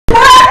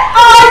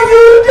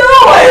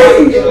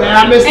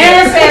I missed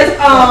Aaron that. says,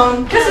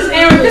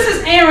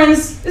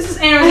 this is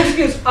Aaron's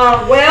excuse.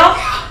 Well,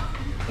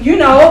 you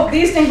know,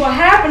 these things were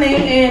happening,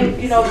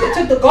 and you know, they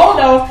took the gold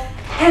off,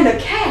 and the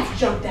calf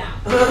jumped out.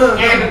 A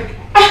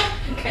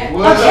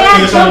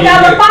calf jumped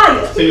out of the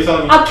fire.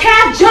 A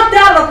calf jumped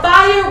out of the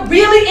fire?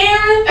 Really,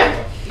 Aaron?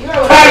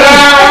 Really?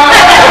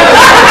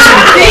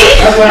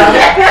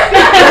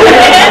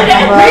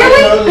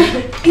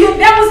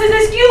 That was his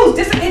excuse.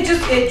 It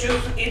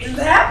just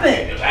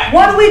happened.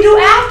 What do we do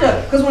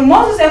after? Because when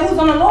Moses said who's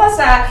on the Lord's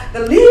side, the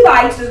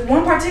Levites, this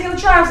one particular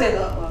tribe said,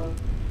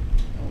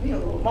 we a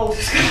little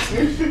Moses.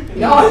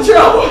 Y'all in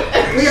trouble.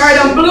 We already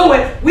done blew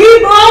it. We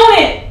blown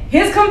it.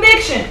 His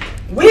conviction.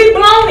 We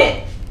blown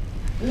it.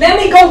 Let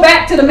me go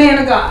back to the man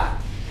of God.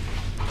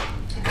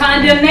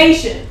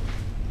 Condemnation.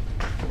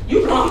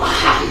 You blown my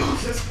high,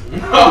 Moses. You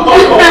see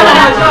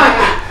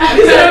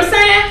what I'm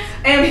saying?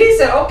 And he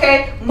said,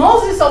 okay,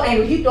 Moses is so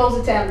angry, he throws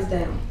the tablets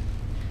down.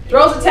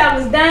 Throws the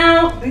tablets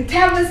down, the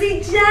tablets he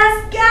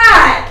just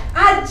got.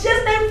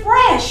 They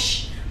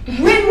fresh.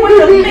 Written with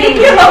the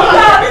finger of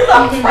God. It's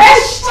a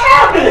fresh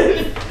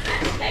tablet.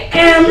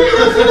 And the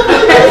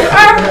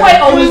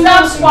earthquake opens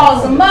up,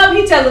 swallows them up.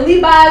 He tells the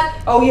Levites,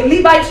 oh yeah,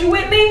 Levites, you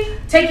with me?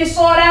 Take your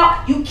sword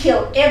out, you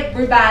kill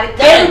everybody.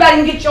 Everybody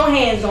can get your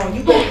hands on.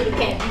 You go to the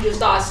camp, you just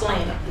start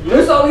slaying them.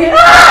 You're so here, you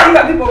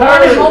got people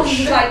running. Moses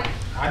is like,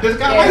 I just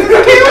got my kill. I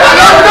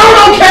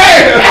don't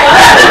care.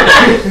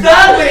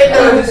 Done with it.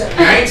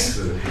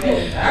 Gangster.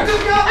 I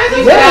just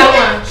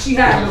got one. She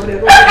had over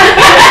there. We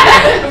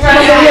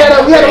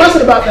had a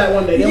lesson about that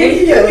one day. You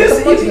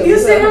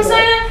see what I'm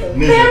saying?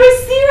 Very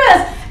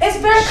serious. It's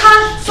very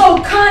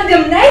so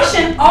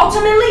condemnation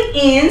ultimately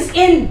ends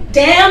in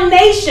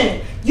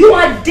damnation. You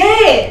are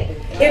dead.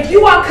 If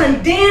you are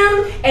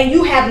condemned and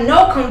you have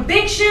no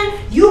conviction,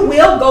 you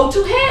will go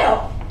to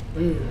hell.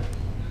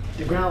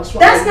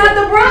 That's not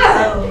the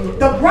bride.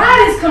 The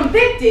bride is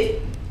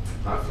convicted.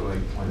 I feel like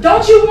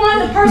don't you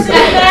want the person you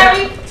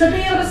marry to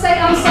be able to say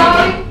I'm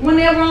sorry when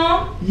they're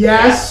wrong?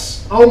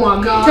 Yes. Oh my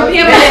God. To be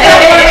able to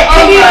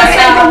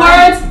say the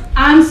words,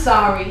 I'm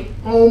sorry.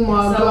 Oh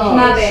my God.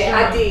 My bad.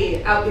 I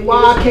did.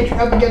 Why can't you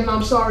ever get an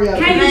I'm sorry out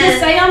of Can't you just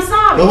say I'm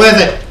sorry? What was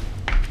it?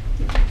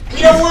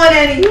 We don't want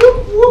any.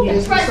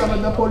 Yes, right. Some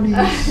of the police.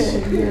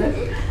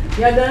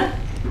 Y'all done?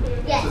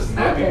 Yes. It's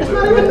not even the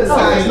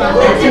sign. It's the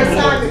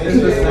sign.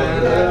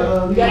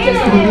 You got your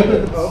sign?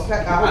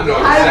 Okay. I know I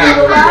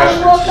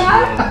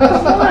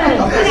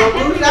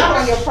Put it out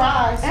on your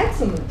prize.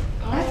 Excellent.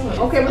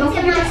 Okay, but don't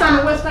forget to sign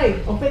the West Faith.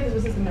 Oh, Faith is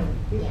a sister member.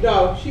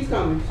 No, she's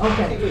coming.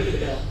 Okay.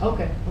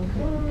 Okay.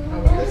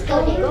 Let's go.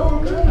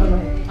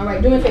 All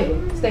right, do me a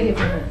favor. Stay here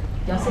for a minute.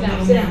 Y'all sit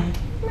down. Sit down.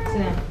 Sit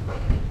down.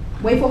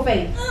 Wait for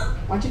Faith.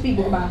 Watch your feet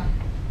go by.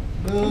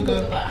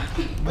 Good. Bye.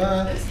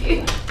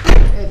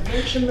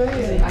 Adventure man.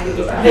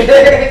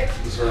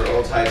 This her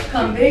old type.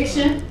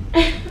 Conviction.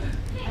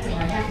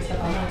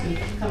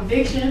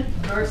 Conviction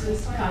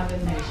versus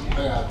condemnation. I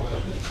got a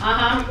question. I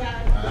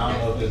don't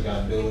know if this got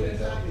to do with it,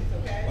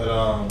 but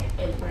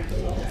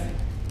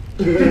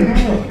You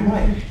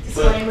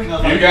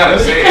gotta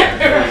say it. You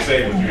gotta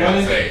say what you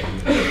gotta say.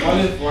 What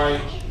if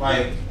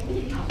like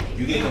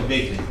you get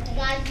convicted,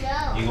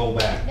 you go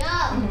back,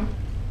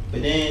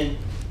 but then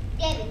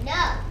David,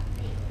 no.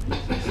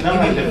 it's not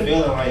like the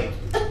feeling like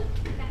I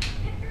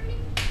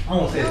don't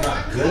want to say it's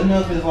not good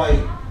enough. It's like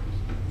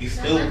you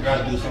still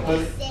gotta do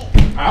something.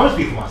 I would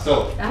speak for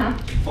myself.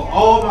 For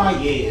all my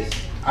years,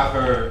 I've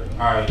heard, all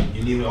right,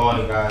 you leave it all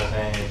in God's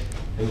hands,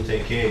 He will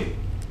take care of you.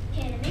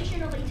 Make sure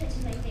nobody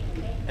touches my thing,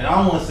 okay? And I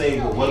don't want to say,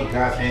 well, what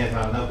God's hands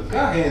not enough, because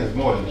God's hands is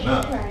more than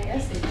enough.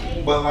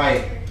 But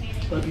like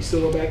you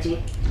still go back to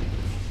it?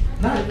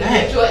 Not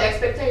that. Your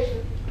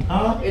expectation.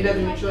 Huh? It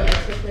doesn't meet your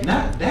expectation.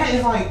 Not that.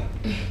 It's like,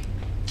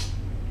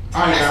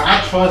 all right, now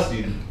I trust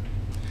you.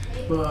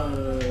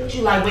 But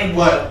You like, wait,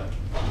 What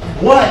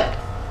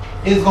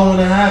is going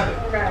to happen?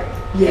 Right.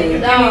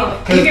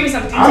 yeah. Can you give me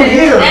some details? I'm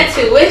here. That's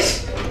too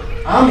wish.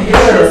 I'm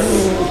here,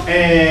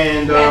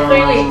 and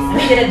 3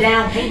 weeks. We get a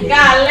down payment.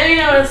 God, let me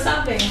know it's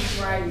something.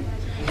 Right.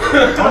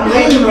 I'm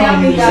waiting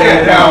on you.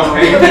 Say it down,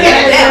 man.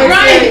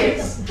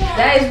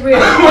 That is real.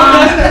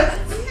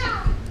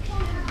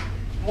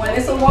 When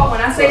it's a walk,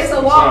 when I say it's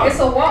a walk, it's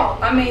a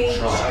walk. I mean,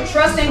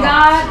 trusting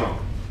God.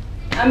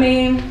 I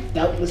mean,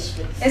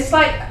 it's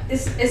like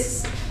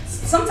it's.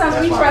 Sometimes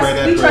we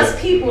trust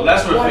people. Well,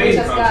 that's where more than faith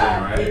just comes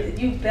God. in, right?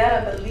 You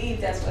better believe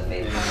that's where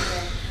faith comes in.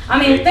 I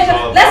mean,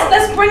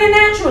 let's bring it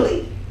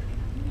naturally.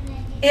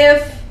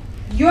 If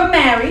you're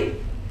married,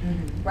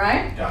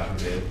 right?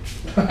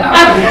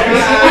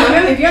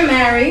 If you're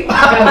married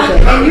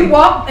and you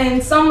walk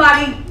and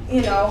somebody,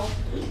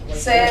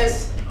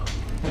 says,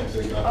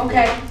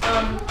 okay,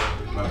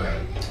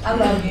 I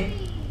love you.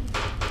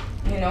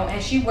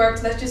 And she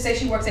works, let's just say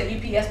she works at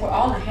UPS where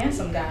all the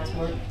handsome guys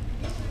work.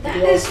 That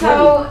is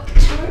so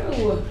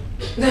true.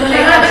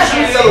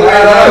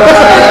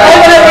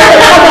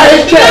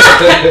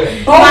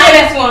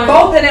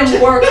 Both of them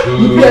work.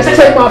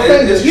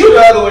 It's true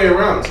the other way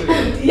around too.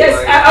 Yes,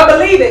 I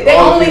believe it. They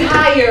only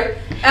hire.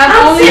 In the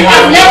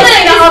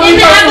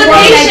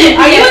application, question.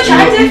 Are you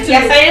attractive?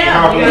 Yes, I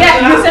am. Yeah,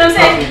 you see what I'm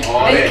saying?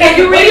 All that. Can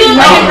you read You it?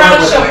 like brown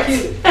shorts.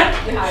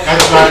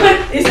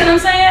 You see what I'm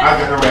saying? I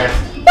can harass.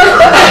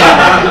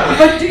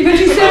 But you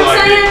see what I'm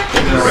saying?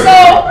 So,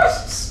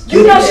 you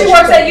know she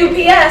works at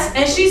UPS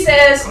and she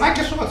says,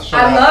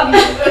 I love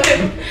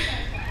you.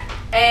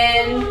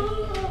 And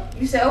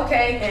you say,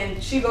 okay,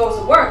 and she goes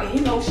to work and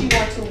you know she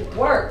went to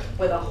work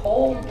with a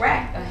whole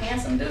rack of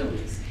handsome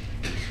dudes.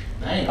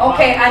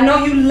 Okay, I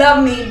know you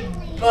love me,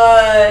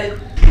 but...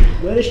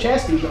 Where does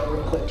Chastity go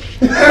real quick?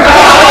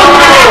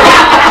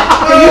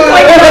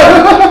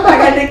 I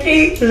got the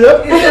key. Yep. You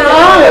said,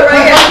 oh,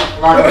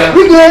 right here.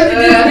 We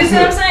good. You see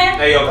what I'm saying?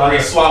 Hey, yo,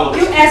 Chris, swallow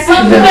You, it. at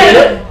some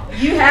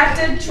point, you have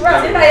to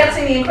trust. Anybody ever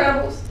seen The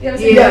Incredibles? You ever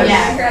seen Yeah. The You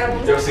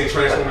Incredibles? ever seen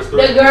Transformers 3?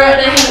 The girl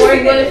that he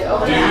worked with.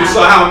 Dude, you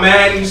saw how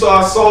mad, you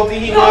saw how salty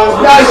he was?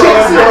 No, she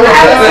was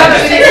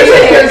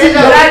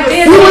But I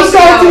did. He was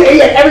salty and he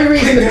had every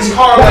reason to be. His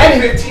car But like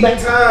any- 15 but-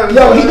 times.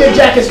 Yo, he did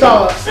jack his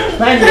car up.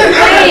 Man,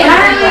 Wait,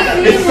 I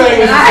It's the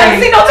same. I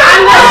haven't seen no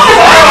time.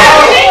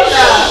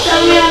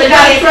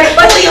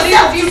 But you see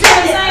what I'm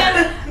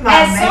saying?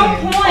 At some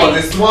Oh, point,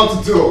 there's more to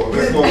do.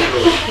 There's more to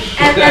do.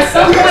 at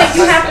some point,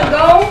 you have to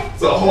go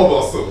It's a hobo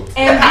suit.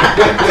 and.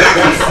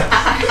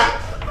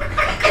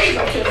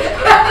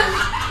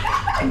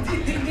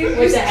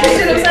 You see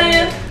what I'm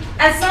saying?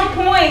 At some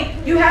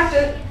point, you have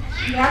to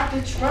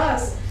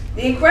trust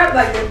the incredible,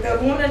 like the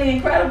woman of the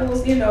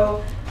Incredibles. You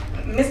know,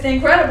 Mr.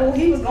 Incredible,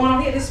 he was going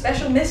on here this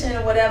special mission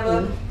or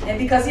whatever, and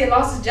because he had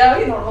lost his job,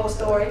 you know the whole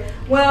story.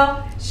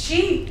 Well,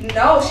 she hears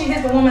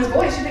the woman's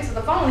voice. She picks up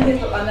the phone and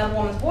hears another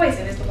woman's voice,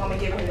 and it's the woman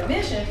giving her the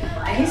mission.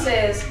 And he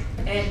says,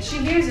 and she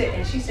hears it,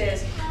 and she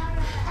says,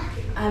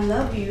 "I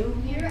love you."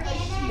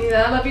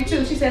 Yeah, I love you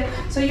too. She said,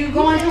 "So you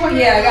going to work?"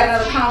 Yeah, I got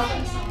another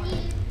conference.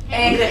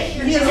 And She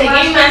said, "Give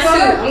me my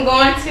suit. I'm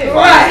going to."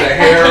 Right. The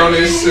hair on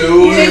his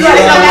shoes. She's like,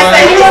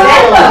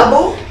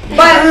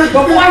 but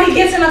before he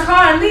gets in the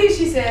car and leaves,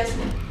 she says,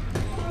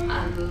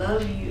 "I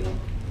love you."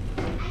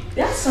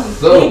 That's some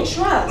big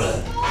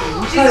trust.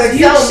 She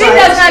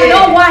does not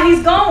know why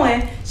he's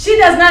going. She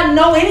does not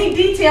know any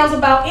details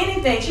about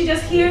anything. She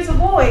just hears a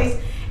voice,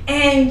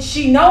 and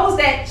she knows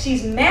that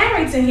she's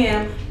married to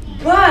him,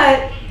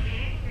 but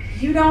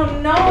you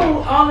don't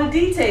know all the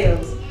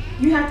details.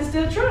 You have to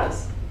still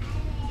trust.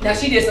 Now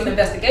she did some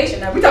investigation.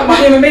 Now we talking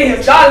about him and me.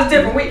 His God is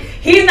different.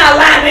 He's not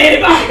lying to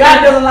anybody.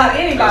 God doesn't lie to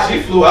anybody. She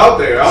flew out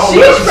there. I don't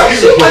She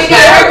know. got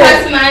her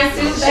customized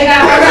suit. She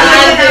got her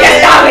Yes,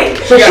 darling.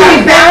 So she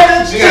was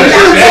bad. She got a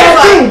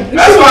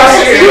That's why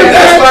she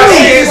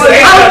didn't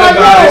say nothing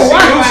about it. She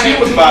knew she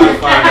was about to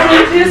find out.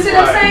 You see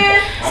what I'm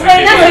saying? So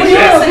that's a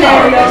real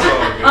scenario.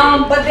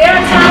 But there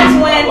are times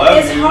when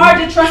it's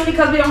hard to trust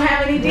because we don't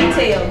have any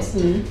details.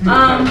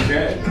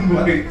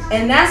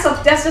 And that's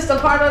just a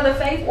part of the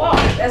faith walk.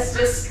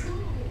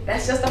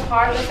 That's just a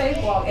part of the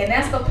faith walk, and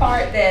that's the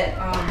part that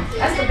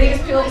that's the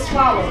biggest pill to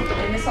swallow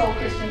in this whole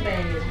Christian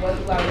thing is what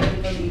do I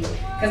really believe?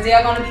 Because there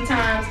are going to be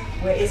times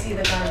where it's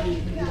either going to be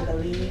you either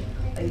believe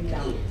or you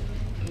don't.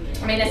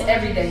 I mean that's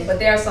every day, but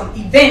there are some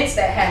events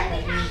that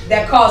happen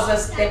that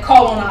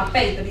call on our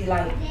faith to be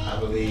like. I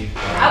believe.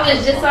 I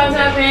was just talking to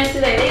my parents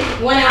today. They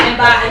went out and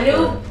bought a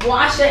new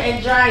washer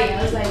and dryer.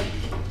 I was like,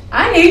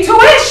 I need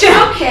tuition.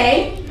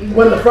 okay,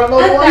 When the front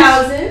load ones?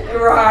 1,000.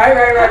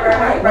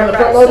 Right. When the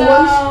front So load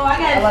ones? I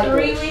got like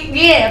 3 weeks.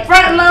 Yeah,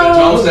 front load.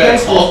 Jones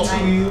that talk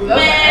to you.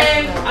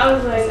 Man, I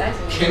was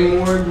like,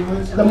 Kenmore.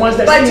 The ones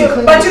that But see clean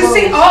you clothes.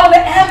 see all the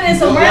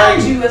evidence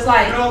around you. It's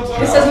like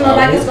this doesn't look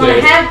like it's going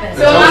to happen.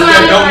 So my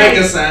mom Don't like, make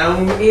a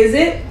sound. Is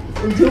it?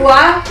 Do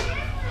I?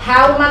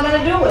 How am I going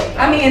to do it?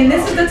 I mean, and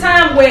this is the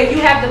time where you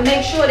have to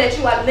make sure that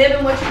you are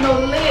living what you know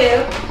to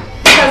live,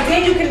 because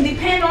then you can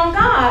depend on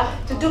God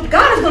to do.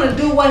 God is going to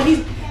do what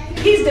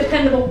He's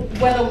dependable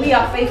whether we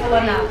are faithful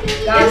or not.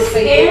 God it's is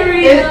faithful.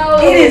 scary though.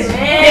 It is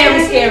man.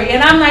 very scary,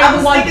 and I'm not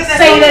even going to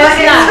say that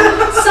it's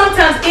not.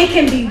 Sometimes it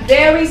can be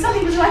very. Some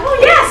people are like, "Oh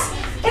yes,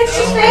 it's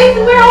just faith.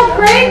 We're all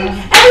great.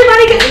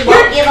 Everybody gets."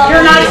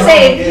 You're not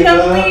saved. You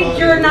don't believe.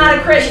 You're not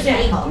a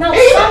Christian. No,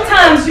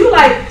 sometimes you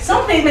like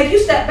some things make you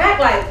step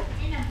back like.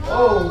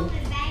 Oh,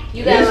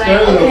 You got like,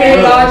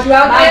 okay, God, you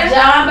out my there?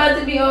 job about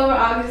to be over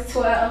August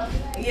 12th.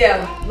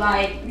 Yeah,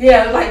 Like,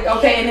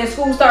 okay, and then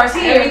school starts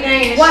here.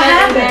 everything is What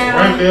shutting happened? down.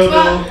 Rent bill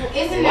Well, due.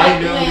 isn't Light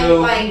that bill when, due.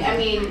 like, I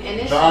mean,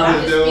 initially, Dog I'm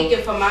is just due.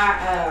 speaking from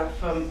my,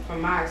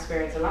 from my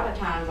experience. A lot of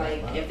times,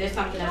 like, if there's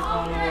something that's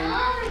going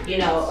on, you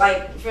know,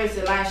 like, for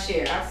instance, last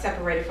year, I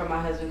separated from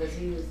my husband because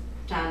he was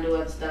trying to do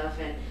other stuff,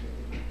 and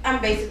I'm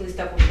basically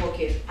stuck with 4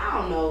 kids. I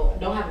don't know,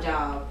 don't have a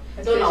job,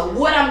 don't know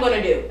what I'm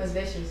gonna do. That's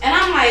vicious. And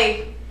I'm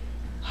like,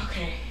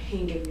 okay, he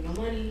ain't giving me no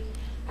money.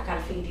 I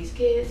gotta feed these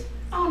kids.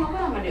 I don't know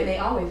what I'm gonna do. And they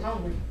always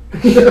hungry.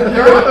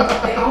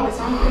 They always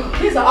hungry.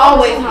 Kids are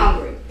always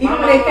hungry. Even My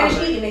when they mom finish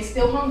hungry. eating, they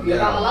still hungry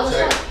about a lot of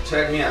stuff.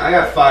 Check me out. I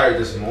got fired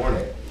this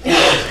morning.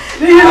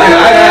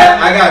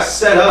 I got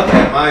set up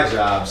at my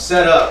job,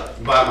 set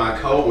up by my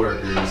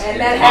coworkers, and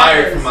that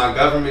fired happens. from my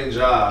government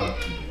job.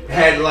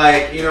 had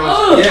like, you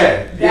know,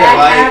 that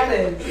like,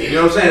 happens. you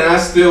know what I'm saying? And I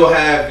still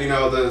have, you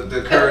know,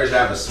 the courage to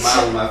have a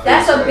smile on my face.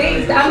 That's a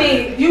big. I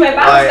mean, you at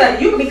Bible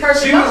study, you could be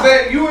cursing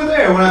God. You were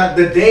there when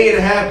the day it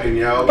happened,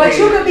 you know. But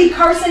you could be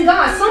cursing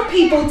God. Some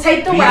people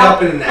take the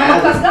route. I'm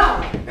gonna cuss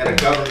God. At a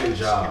government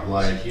job,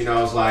 like, you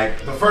know, it's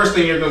like the first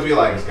thing you're gonna be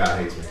like is God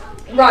hates me.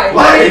 Right.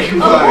 Like, of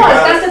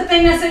course, that's the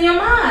thing that's in your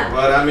mind.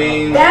 But I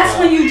mean, that's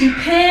when you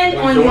depend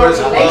on your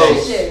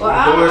relationship.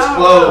 Doors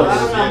closed. I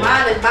don't know.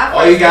 Mine is my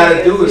all you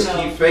gotta do is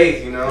keep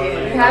faith, you know.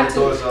 Yeah, you have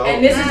to.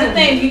 And this is the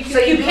thing. You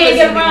can't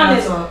get around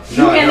this.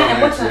 You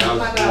can't. What's that? Oh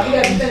my God. We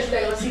gotta be finished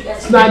today. Let's see.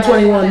 That's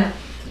 9:21.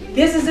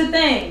 This is the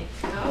thing.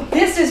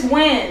 This is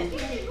when,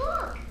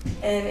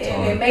 and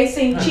it may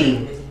seem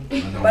cheap,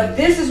 but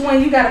this is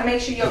when you gotta make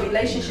sure your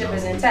relationship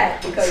is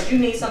intact because you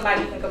need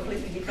somebody you can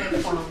completely depend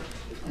upon.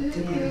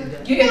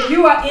 If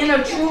you are in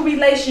a true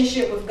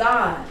relationship with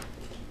God,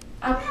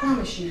 I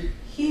promise you,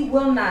 He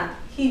will not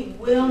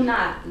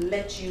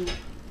let you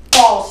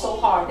fall so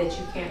hard that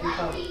you can't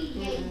recover.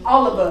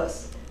 All of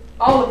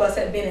us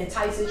have been in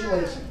tight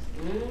situations.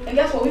 And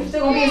guess what? We're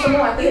still gonna be in some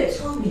more like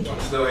this. I'm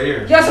still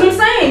here. That's what I'm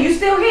saying. You're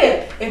still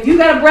here. If you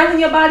got a breath in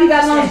your body, you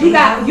got lungs,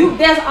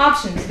 there's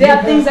options. There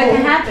are things that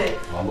can happen.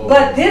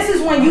 But this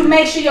is when you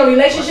make sure your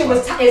relationship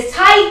is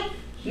tight.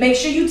 Make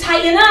sure you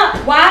tighten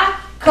up. Why?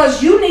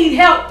 Because you need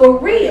help for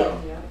real.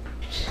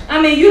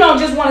 I mean, you don't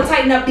just want to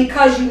tighten up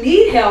because you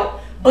need help,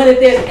 but if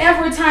there's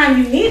ever a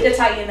time you need to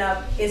tighten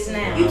up, it's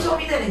now. You told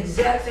me that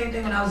exact same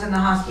thing when I was in the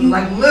hospital.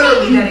 Like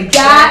literally that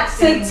exact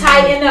same thing. You got to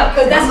tighten up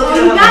because that's all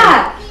you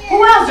got.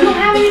 Who else? You don't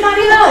have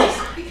anybody else.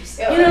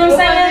 You know what I'm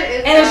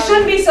saying? And it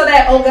shouldn't be so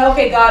that,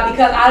 okay, God,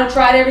 because I've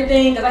tried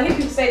everything. Because I hear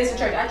people say this in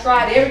church. I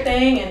tried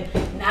everything and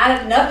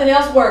nothing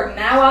else worked.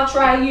 Now I'll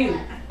try you.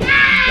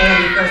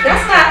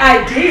 That's not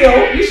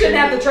ideal. You shouldn't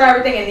have to try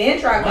everything and then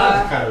try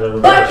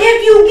God. But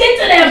if you get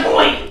to that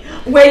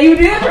point where you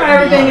did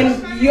try everything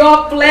and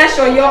your flesh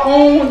or your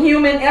own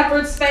human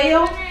efforts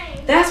fail,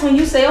 that's when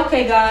you say,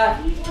 okay, God,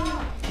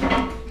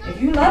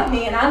 if you love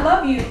me and I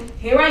love you,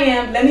 here I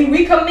am. Let me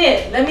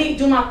recommit. Let me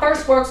do my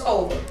first works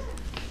over.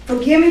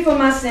 Forgive me for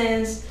my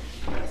sins.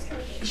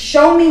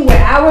 Show me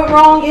where I went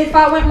wrong if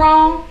I went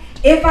wrong.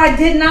 If I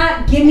did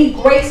not, give me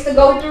grace to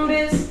go through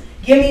this.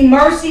 Give me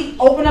mercy.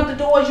 Open up the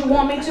doors you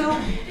want me to.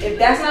 If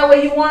that's not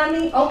where you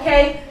wanted me,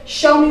 okay,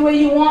 show me where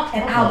you want,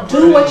 and I'll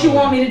do what you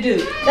want me to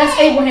do. That's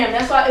Abraham.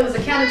 That's why it was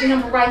accounted to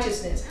him for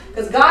righteousness.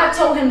 Because God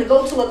told him to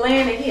go to a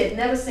land that he had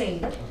never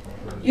seen.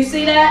 You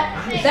see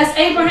that? That's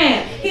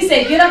Abraham. He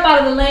said, get up out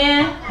of the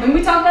land. Remember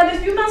we talked about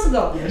this a few months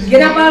ago.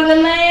 Get up out of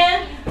the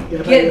land.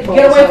 Get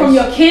away from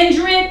your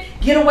kindred.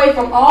 Get away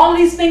from all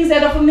these things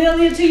that are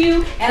familiar to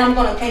you. And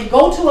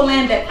go to a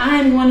land that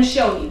I'm going to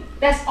show you.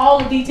 That's all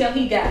the detail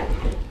he got.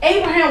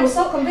 Abraham was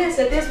so convinced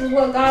that this was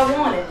what God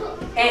wanted.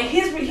 And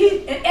he's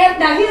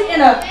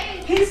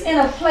in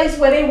a place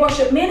where they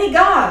worship many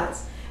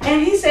gods.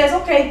 And he says,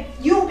 okay,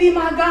 you'll be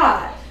my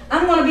God.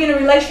 I'm going to be in a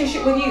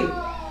relationship with you.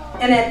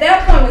 And at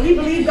that point, when he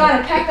believed God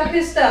and packed up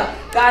his stuff,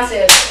 God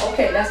says,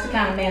 okay, that's the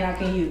kind of man I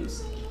can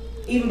use.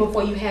 Even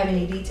before you have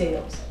any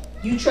details.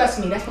 You trust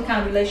me. That's the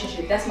kind of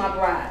relationship. That's my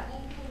bride.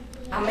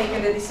 I'm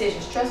making the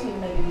decisions. Trust me to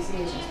make the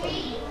decisions for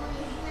you.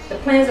 The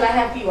plans that I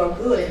have for you are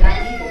good and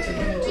not evil to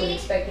bring you to an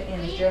expected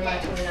end. It's Jeremiah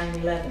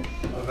 29:11.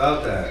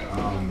 About that,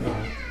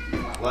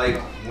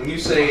 like when you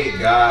say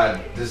God,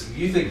 do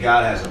you think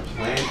God has a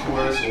plan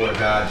for us, or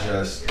God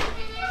just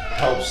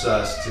helps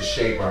us to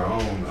shape our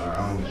own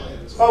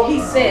plans? Oh,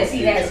 he says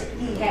he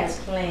has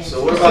plans.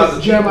 So what about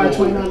the Jeremiah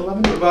 29:11?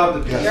 What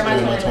about the Jeremiah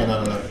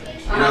 29:11?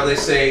 You know, they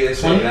say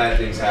bad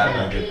things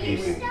happen to good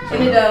people.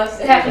 And it does.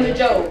 It happened to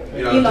Job.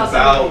 You know,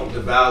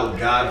 devout,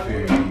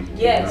 God-fearing people.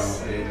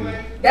 Yes. You know,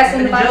 that's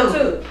in the Bible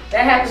too.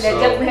 That happened. That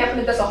definitely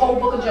happened. That's a whole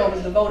book of Job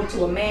is devoted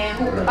to a man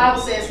who the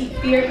Bible says he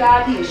feared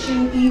God. He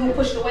eschewed evil,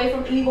 pushed away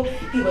from evil.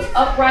 He was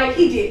upright.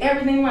 He did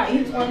everything right.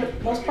 He was one of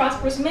the most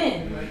prosperous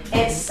men.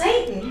 And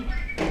Satan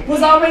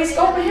was already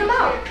scoping him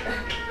out.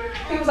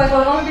 He was like,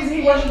 well, the only reason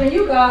he worshiping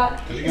you, God,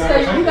 is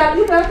because you got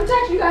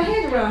protection. You got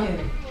hedge around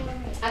him.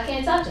 I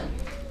can't touch him.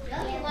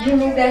 You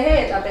move that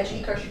hedge, I bet you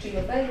he curse you to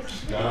your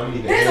face.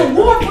 There's a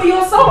war for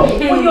your soul, for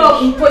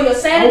your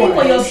sanity,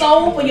 for your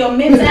soul, for your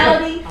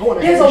mentality.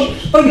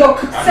 For your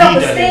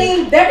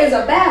self-esteem. There is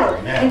a battle,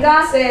 and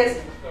God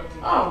says,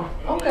 "Oh,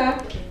 okay.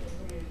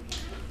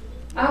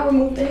 I'll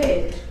remove the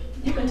hedge.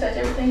 You can touch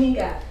everything he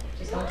got.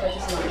 Just don't touch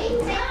his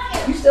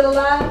life. You still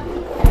alive?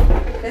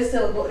 There is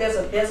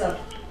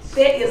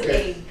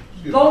a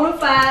bona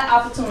fide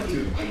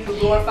opportunity for you to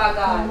glorify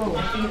God and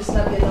for you to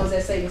snub your nose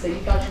at Satan and say, you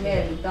thought you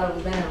had me, you thought it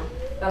was down,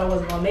 thought I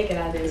wasn't going to make it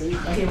out of this,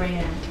 but here I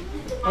am.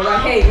 All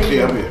right, hey,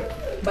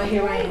 but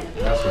here I am.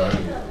 That's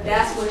right.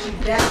 That's what you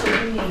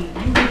need.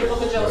 You read the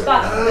book of Job.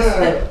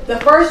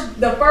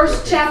 The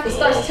first chapter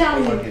starts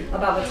telling you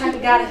about the type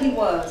of guy that he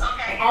was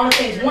and all the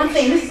things. One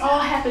thing, this all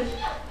happened.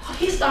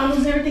 He started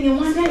losing everything in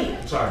one day.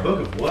 I'm sorry, book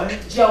of what?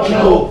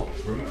 Job.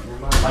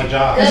 Like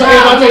job. That's what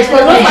it's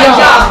like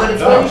job, but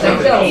it's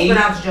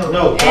pronounced Job.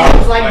 No, and it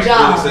was like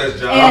job.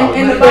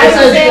 And the Bible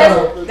says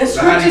The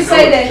So how do you scriptures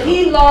say know that it's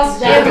he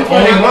lost Only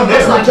everything. one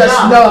That's there. not Just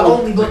just know. the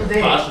only book there.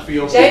 Apostrophe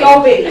over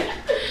J-O-B.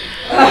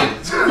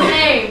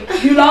 Name.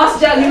 You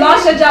lost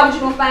your job, but you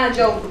gonna find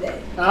Job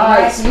today.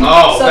 Alright.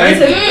 Oh, So thank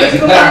this you. is you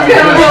gonna find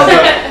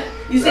Job.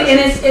 You see, and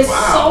it's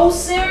Wow. so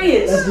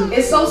serious.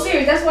 It's so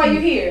serious. That's why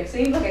you're here.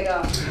 See, look at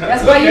God.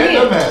 That's why Look you're at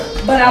here. them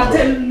at. But I'm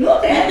telling you,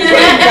 look at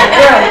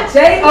it. Right.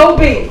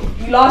 J-O-B.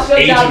 You lost your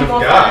Agent job, you of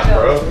gonna God, find Job.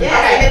 bro.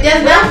 Yeah, and it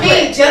does not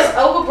mean just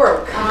over broke.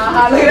 Look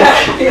at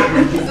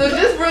that. So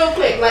just real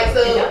quick, like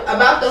so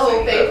about the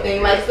whole faith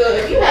thing, like so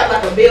if you have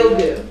like a bill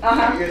due,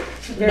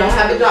 you don't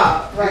have a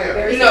job,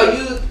 Right. you know,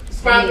 you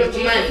scrounge up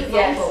the money,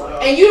 Yes.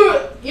 and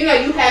you know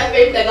you have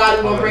faith that God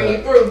is gonna bring you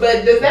through.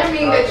 But does that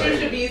mean that you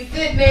should be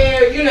sitting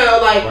there, you know,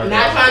 like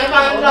not trying to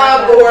find a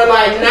job or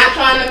like not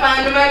trying to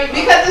find the money?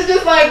 Because it's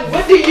just like,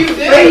 what do you do?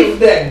 faith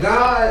that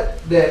God,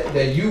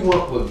 that you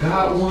want what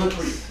God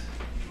wants.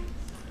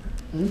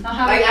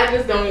 Like I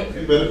just don't.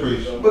 You better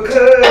preach.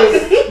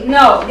 Because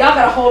No, y'all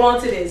gotta hold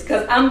on to this,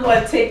 cause I'm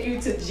gonna take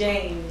you to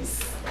James,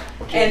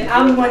 and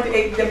I'm going to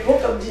the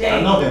book of James.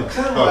 I know him.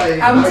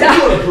 like, I'm are you telling-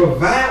 gonna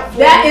provide for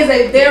That me? is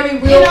a very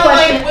real You know,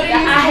 like, question what are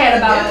that you I had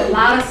supposed about to a do?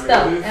 lot of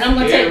stuff, and I'm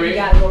gonna take you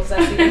guys because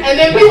I see. And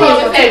then people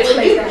always say,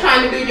 well, you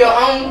trying to do your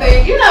own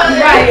thing, you know?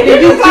 Right, and you're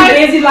then you just too like,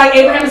 busy like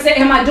Abraham and Sarah.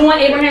 Am I doing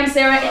Abraham,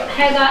 Sarah,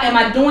 Hagar? Am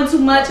I doing too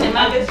much? Am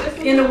I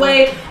in the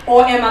way?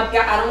 Or am I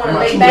don't want to Am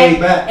I lay too back laid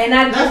back? and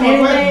not do That's my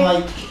question. anything?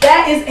 Like,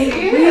 That is a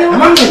real.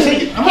 am I gonna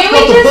take it? Am I Can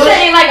we supposed to just put-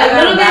 say like a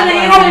little bit of the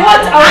I don't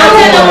want to. I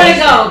don't know where to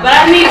go, but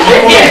I need to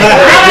hear.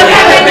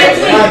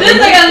 This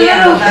like a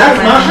little. That's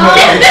my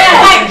question.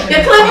 Like the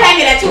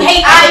cliffhanger that you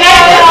hate. I don't need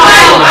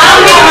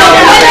no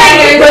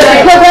cliffhangers. But the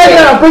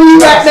cliffhanger, I'll bring you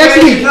back next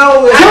week. You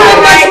know, it's Tune in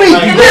next week.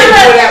 You wait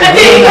for that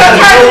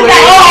word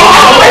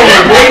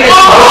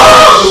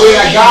the way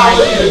that God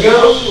wants you to go.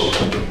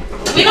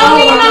 We don't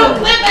need no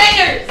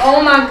cliffhangers. Oh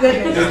my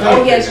goodness.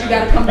 Oh yes, you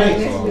gotta come back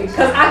next week.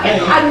 Cause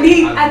I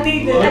need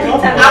this every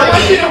time. I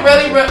want you to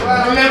really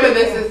remember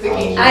this is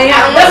Takesha. I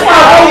am. don't That's want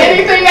why to do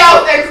anything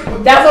else.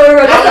 That's what we're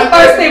gonna. That's the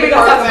first thing we're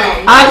gonna talk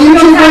about. We're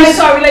gonna tie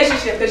into our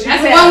relationship. Cause you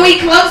That's said 1 week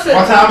closer.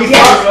 What time we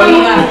yes. start?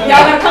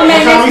 Y'all gonna come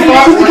back What time we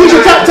next start? week.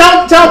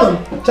 Keisha, tell them.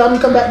 Tell them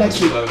to come back next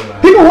week.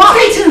 People watch.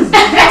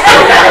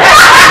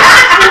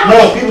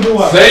 No, people do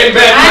what? Same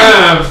back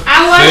time.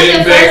 I watched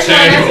Same the back first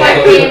one. That's why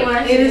channel. Ken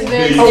watched It is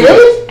very Oh, serious.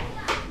 really?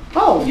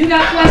 Oh. You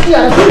got questions?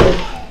 Yeah, that's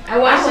it. I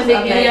watched the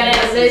beginning of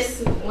that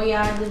list when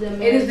y'all did the.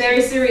 It is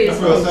very serious.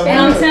 That's real simple. And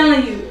I'm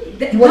telling you,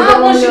 You wanna God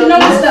go wants you to on know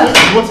your- this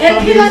stuff. What's And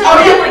he doesn't Oh,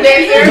 know you're what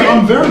very he's serious.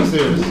 I'm very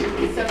serious.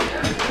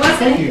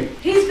 Thank you.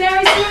 He's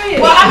very serious.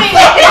 Well, I mean,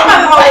 my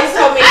mother always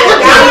told me that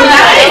God is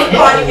not a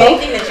part of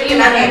anything that you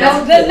cannot handle.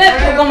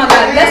 Oh my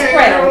God, let's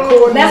pray.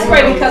 Let's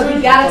pray because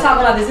we gotta talk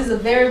about this. This is a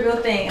very real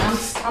thing.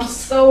 I'm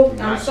so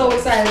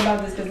excited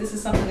about this because this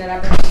is something that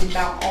I've been thinking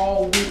about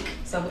all week.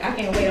 So I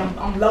can't wait.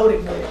 I'm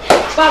loaded with it.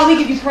 Father, we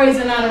give you praise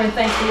and honor and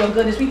thanks for your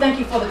goodness. We thank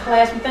you for the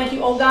class. We thank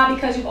you, oh God,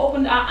 because you've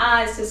opened our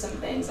eyes to some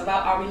things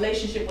about our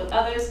relationship with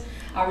others,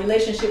 our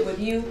relationship with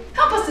you.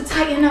 Help us to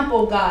tighten up,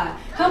 oh God.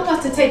 Help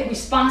us to take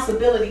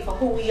responsibility for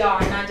who we are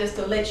and not just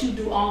to let you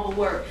do all the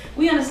work.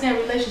 We understand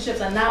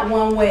relationships are not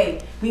one way.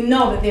 We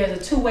know that there's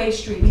a two-way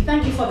street. We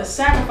thank you for the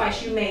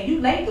sacrifice you made. You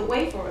laid the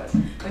way for us,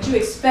 but you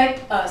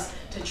expect us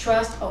to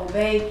trust,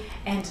 obey,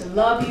 and to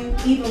love you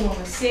even when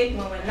we're sick,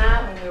 when we're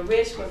not, when we're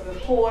rich, when we're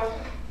poor,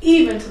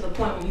 even to the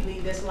point when you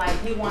leave this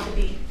life. We want to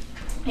be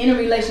in a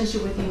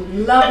relationship with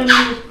you, loving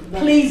you,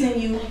 pleasing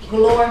you,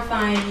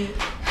 glorifying you.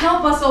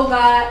 Help us, oh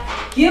God.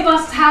 Give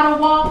us how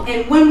to walk,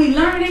 and when we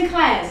learn it in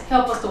class,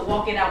 help us to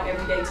walk it out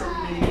every day till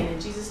we meet again. In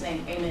Jesus'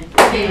 name, amen.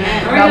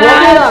 Amen. All Now right, walk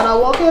it guys. out.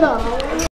 Now walk it out.